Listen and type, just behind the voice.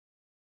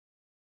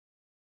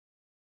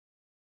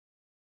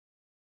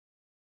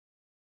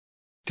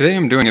Today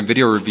I'm doing a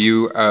video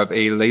review of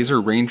a laser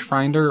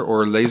rangefinder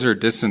or laser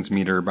distance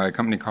meter by a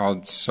company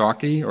called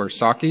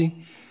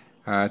Suaoki.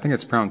 I think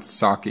it's pronounced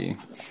Suaoki.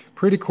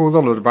 Pretty cool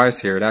little device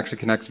here. It actually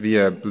connects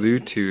via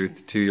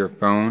Bluetooth to your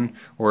phone,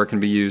 or it can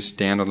be used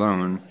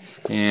standalone.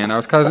 And I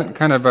was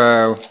kind of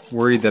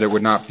worried that it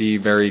would not be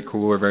very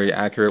cool or very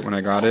accurate when I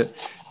got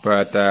it.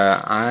 But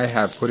I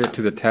have put it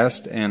to the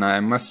test, and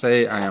I must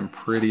say I am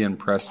pretty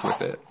impressed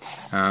with it.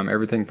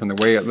 Everything from the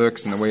way it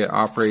looks and the way it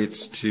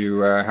operates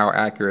to how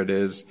accurate it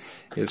is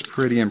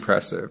pretty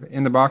impressive.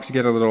 In the box you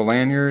get a little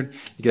lanyard,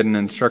 you get an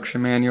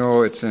instruction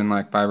manual, it's in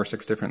like 5 or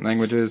 6 different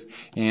languages,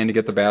 and you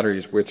get the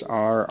batteries, which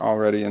are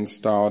already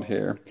installed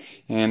here.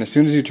 And as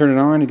soon as you turn it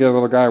on, you get a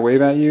little guy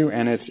wave at you,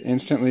 and it's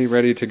instantly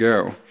ready to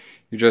go.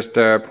 You just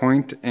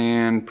point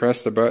and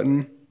press the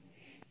button,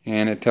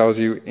 and it tells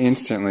you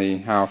instantly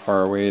how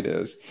far away it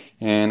is.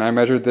 And I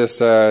measured this,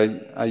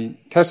 I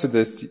tested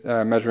this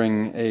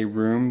measuring a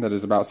room that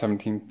is about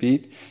 17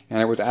 feet,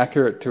 and it was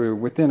accurate to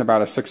within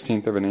about a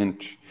 1/16 of an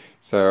inch.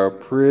 So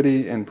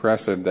pretty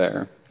impressive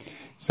there.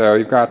 So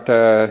you've got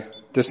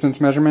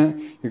distance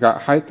measurement, you've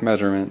got height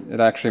measurement.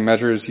 It actually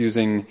measures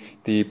using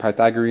the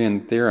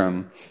Pythagorean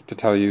Theorem to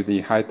tell you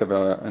the height of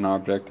an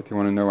object if you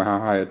want to know how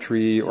high a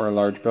tree or a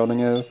large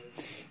building is.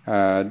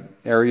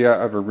 Area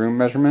of a room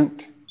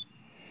measurement.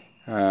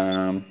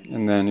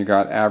 And then you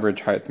got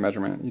average height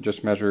measurement. You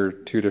just measure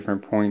 2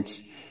 different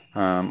points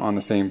on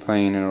the same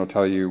plane, and it'll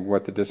tell you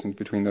what the distance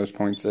between those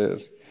points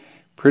is.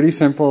 Pretty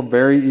simple,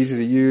 very easy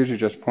to use. You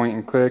just point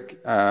and click.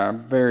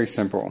 Very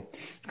simple.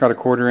 It's got a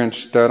 1/4 inch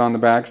stud on the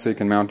back, so you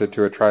can mount it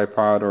to a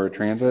tripod or a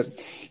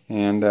transit.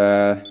 And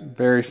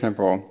very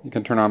simple. You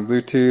can turn on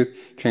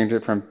Bluetooth, change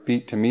it from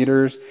feet to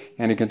meters,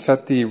 and you can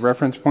set the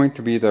reference point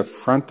to be the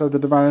front of the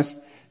device,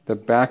 the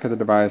back of the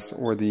device,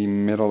 or the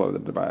middle of the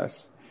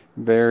device.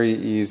 Very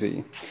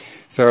easy.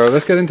 So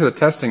let's get into the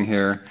testing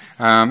here.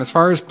 As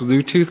far as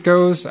Bluetooth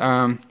goes,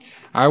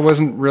 I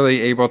wasn't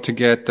really able to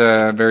get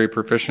very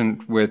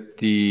proficient with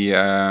the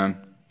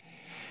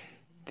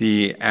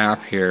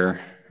app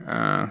here.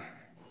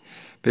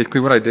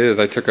 Basically what I did is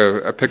I took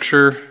a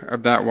picture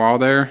of that wall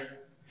there,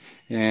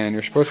 and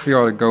you're supposed to be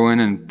able to go in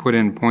and put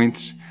in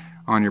points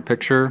on your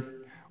picture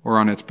or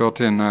on its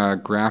built-in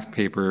graph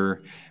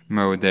paper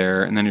mode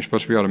there, and then you're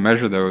supposed to be able to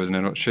measure those, and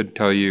it should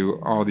tell you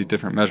all the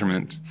different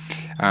measurements.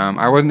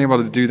 I wasn't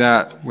able to do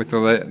that with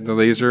the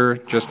laser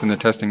just in the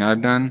testing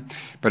I've done,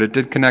 but it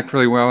did connect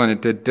really well, and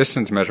it did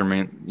distance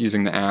measurement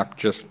using the app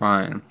just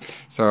fine.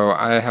 So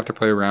I have to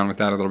play around with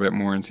that a little bit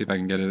more and see if I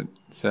can get it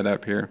set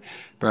up here.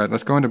 But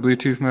let's go into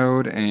Bluetooth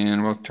mode,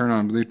 and we'll turn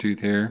on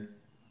Bluetooth here.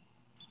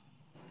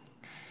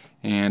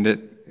 And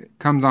it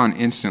comes on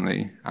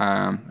instantly.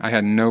 I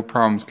had no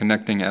problems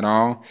connecting at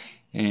all.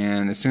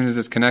 And as soon as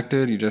it's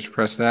connected, you just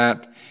press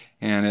that,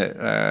 and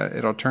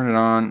it'll turn it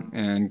on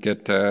and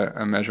get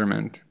a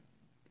measurement.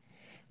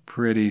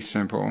 Pretty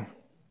simple.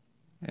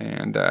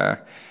 And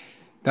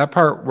that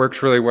part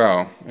works really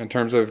well in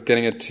terms of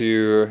getting it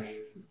to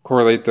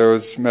correlate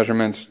those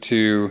measurements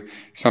to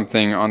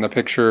something on the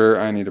picture.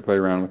 I need to play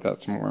around with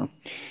that some more.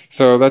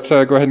 So let's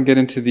go ahead and get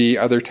into the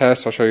other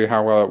tests. I'll show you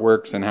how well it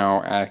works and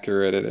how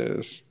accurate it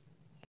is.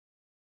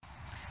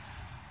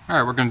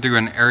 Alright, we're going to do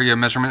an area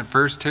measurement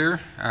first here.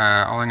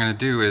 All I'm going to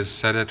do is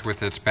set it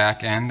with its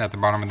back end at the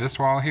bottom of this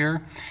wall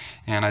here.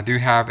 And I do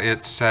have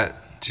it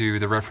set to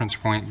the reference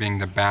point being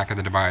the back of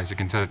the device. You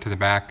can set it to the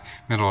back,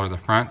 middle, or the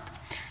front.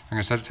 I'm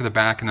going to set it to the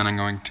back, and then I'm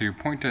going to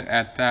point it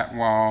at that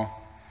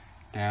wall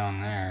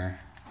down there.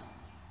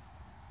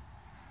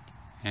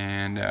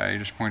 And you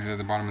just point it at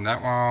the bottom of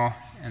that wall,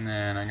 and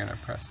then I'm going to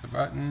press the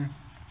button.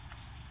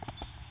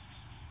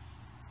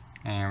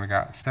 And we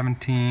got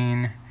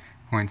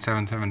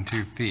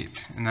 17.772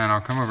 feet. And then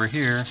I'll come over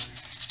here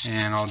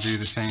and I'll do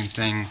the same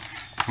thing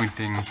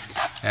pointing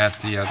at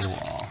the other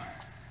wall.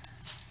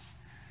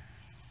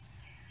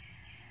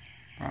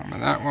 Bottom of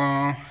that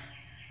wall.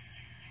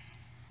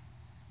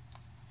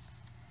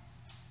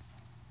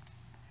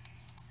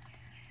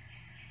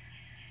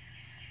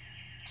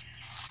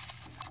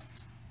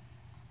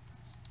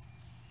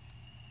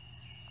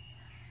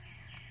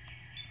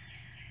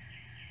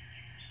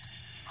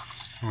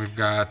 We've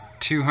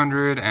got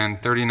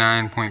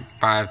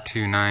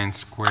 239.529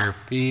 square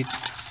feet,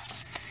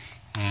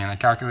 and I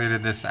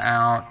calculated this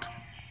out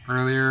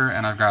earlier,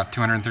 and I've got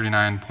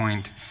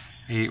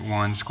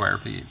 239.81 square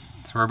feet.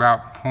 So we're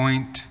about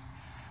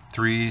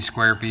 0.3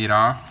 square feet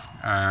off,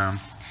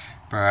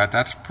 but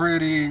that's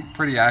pretty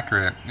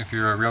accurate. If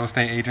you're a real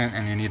estate agent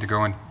and you need to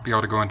go and be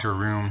able to go into a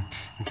room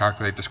and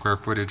calculate the square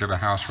footage of a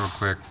house real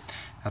quick,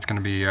 that's going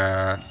to be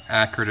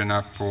accurate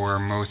enough for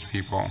most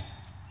people.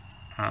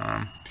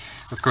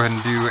 Let's go ahead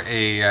and do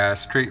a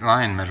straight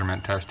line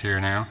measurement test here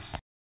now.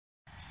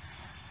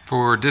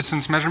 For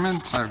distance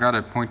measurements, I've got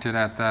it pointed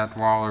at that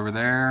wall over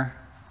there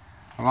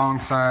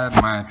alongside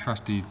my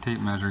trusty tape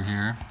measure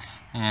here.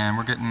 And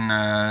we're getting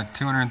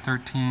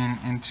 213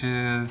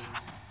 inches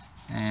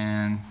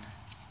and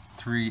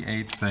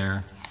 3/8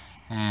 there.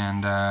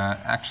 And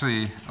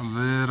actually a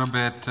little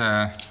bit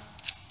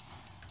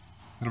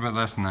little bit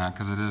less than that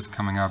because it is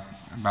coming up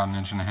about 1.5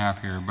 inches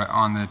here. But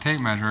on the tape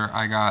measure,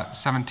 I got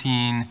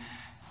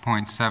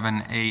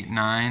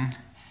 17.789,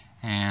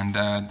 and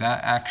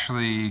that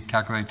actually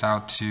calculates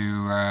out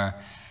to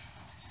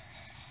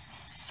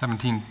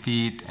 17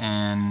 feet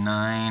and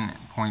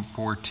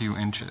 9.42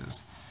 inches.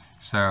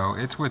 So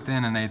it's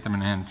within 1/8 of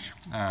an inch.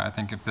 I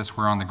think if this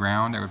were on the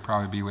ground, it would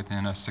probably be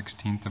within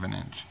 1/16 of an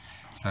inch.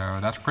 So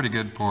that's pretty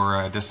good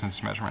for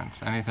distance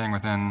measurements. Anything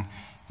within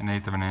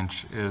 1/8 of an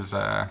inch is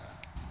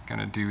going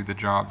to do the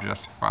job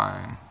just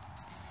fine.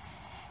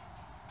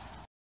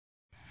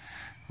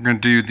 We're going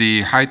to do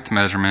the height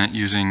measurement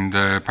using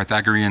the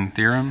Pythagorean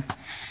theorem.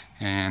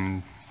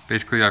 And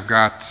basically I've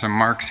got some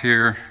marks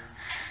here.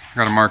 I've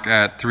got a mark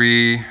at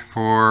 3,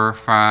 4,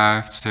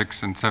 5,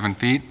 6, and 7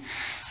 feet.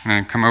 I'm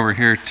going to come over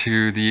here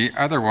to the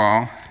other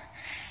wall,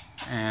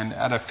 and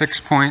at a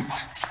fixed point,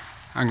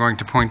 I'm going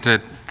to point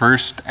it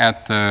first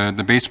at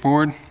the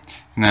baseboard,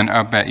 and then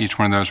up at each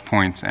one of those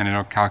points, and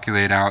it'll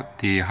calculate out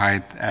the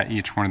height at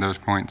each one of those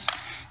points.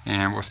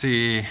 And we'll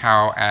see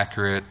how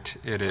accurate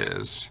it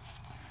is.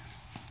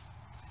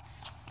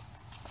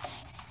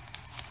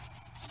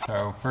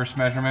 So first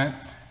measurement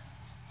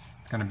is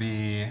going to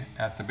be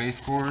at the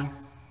baseboard.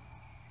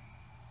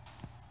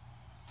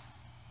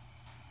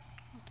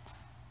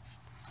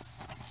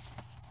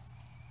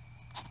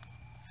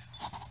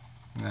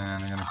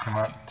 Then I'm going to come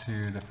up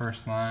to the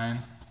first line.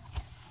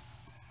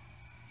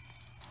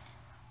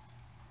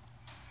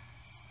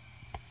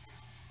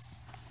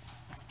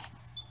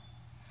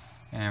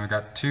 And we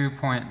got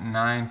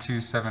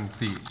 2.927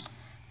 feet.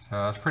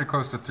 So that's pretty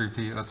close to 3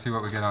 feet. Let's see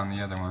what we get on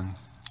the other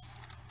ones.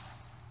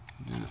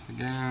 Do this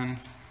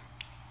again.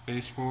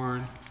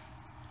 Baseboard.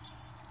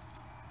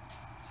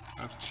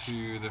 Up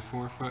to the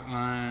 4-foot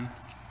line.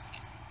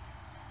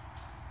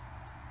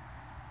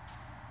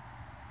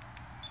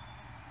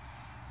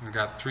 We've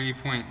got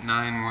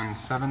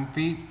 3.917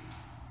 feet.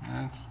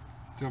 That's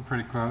still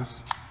pretty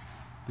close.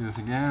 Do this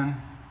again.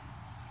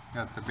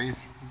 Got the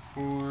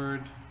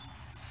baseboard.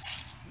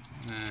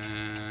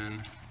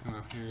 Then come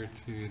up here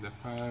to the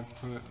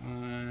 5-foot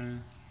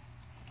line.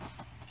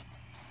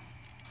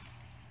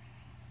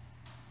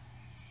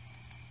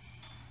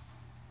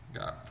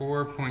 Got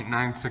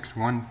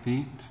 4.961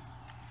 feet.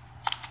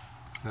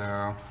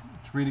 So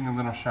it's reading a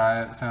little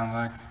shy, it sounds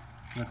like.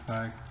 Looks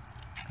like.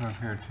 Come up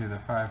here to the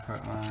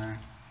 5-foot line.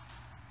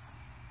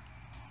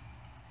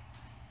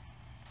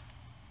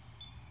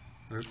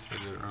 Oops, I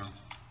did it wrong.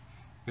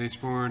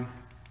 Baseboard.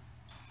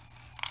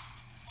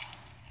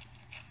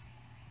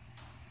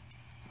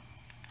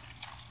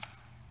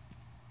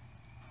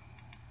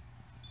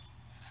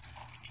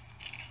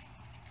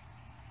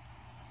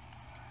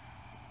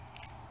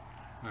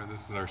 Oh,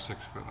 this is our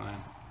 6-foot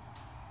line.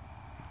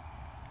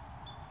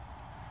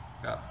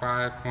 Got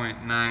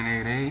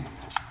 5.988.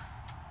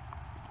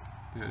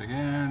 Do it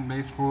again,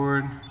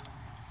 baseboard.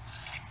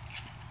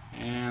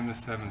 And the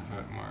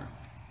 7-foot mark.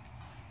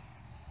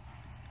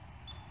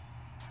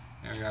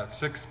 And we got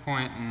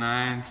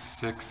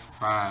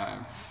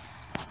 6.965.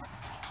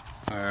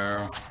 So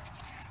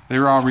they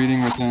were all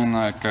reading within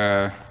like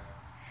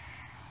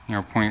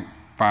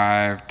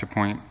 0.5 to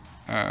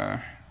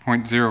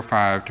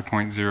 0.05 to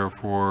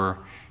 0.04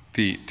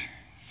 feet.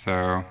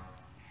 So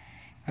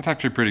that's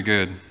actually pretty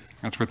good.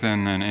 That's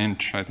within 1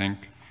 inch, I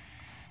think.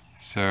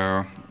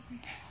 So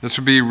this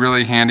would be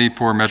really handy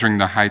for measuring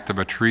the height of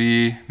a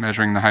tree,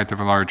 measuring the height of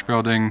a large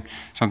building,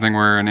 something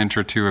where 1 inch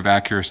or 2 of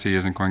accuracy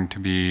isn't going to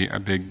be a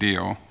big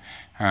deal.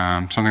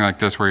 Something like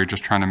this where you're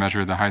just trying to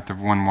measure the height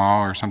of one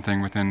wall or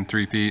something within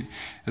 3 feet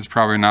is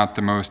probably not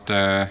the most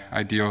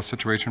ideal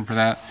situation for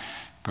that,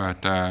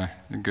 but a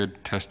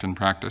good test and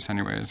practice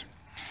anyways.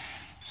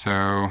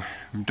 So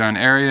we've done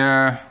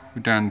area,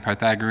 we've done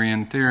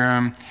Pythagorean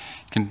theorem. You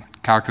can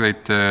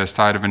calculate the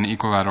side of an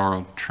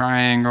equilateral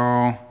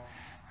triangle.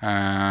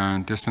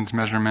 Distance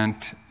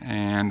measurement,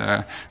 and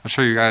I'll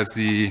show you guys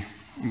the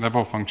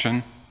level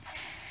function.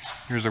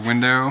 Here's a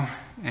window,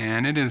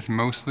 and it is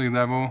mostly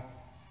level,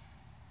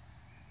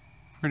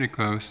 pretty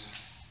close.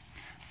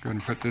 Go ahead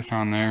and put this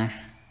on there.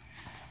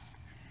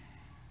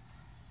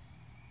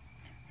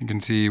 You can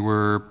see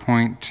we're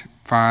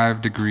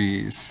 0.5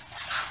 degrees,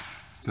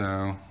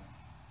 so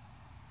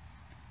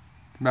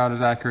it's about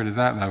as accurate as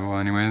that level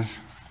anyways.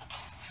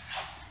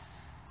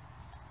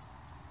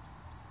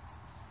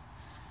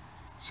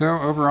 So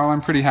overall,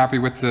 I'm pretty happy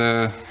with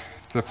the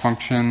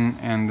function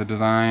and the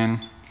design.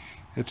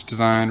 It's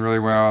designed really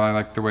well. I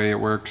like the way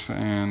it works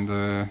and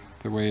the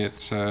way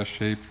it's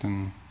shaped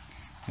and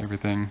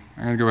everything.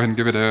 I'm going to go ahead and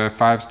give it a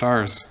 5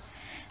 stars.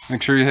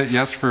 Make sure you hit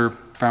yes for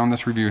found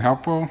this review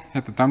helpful.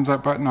 Hit the thumbs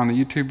up button on the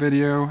YouTube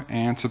video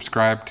and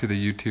subscribe to the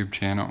YouTube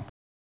channel.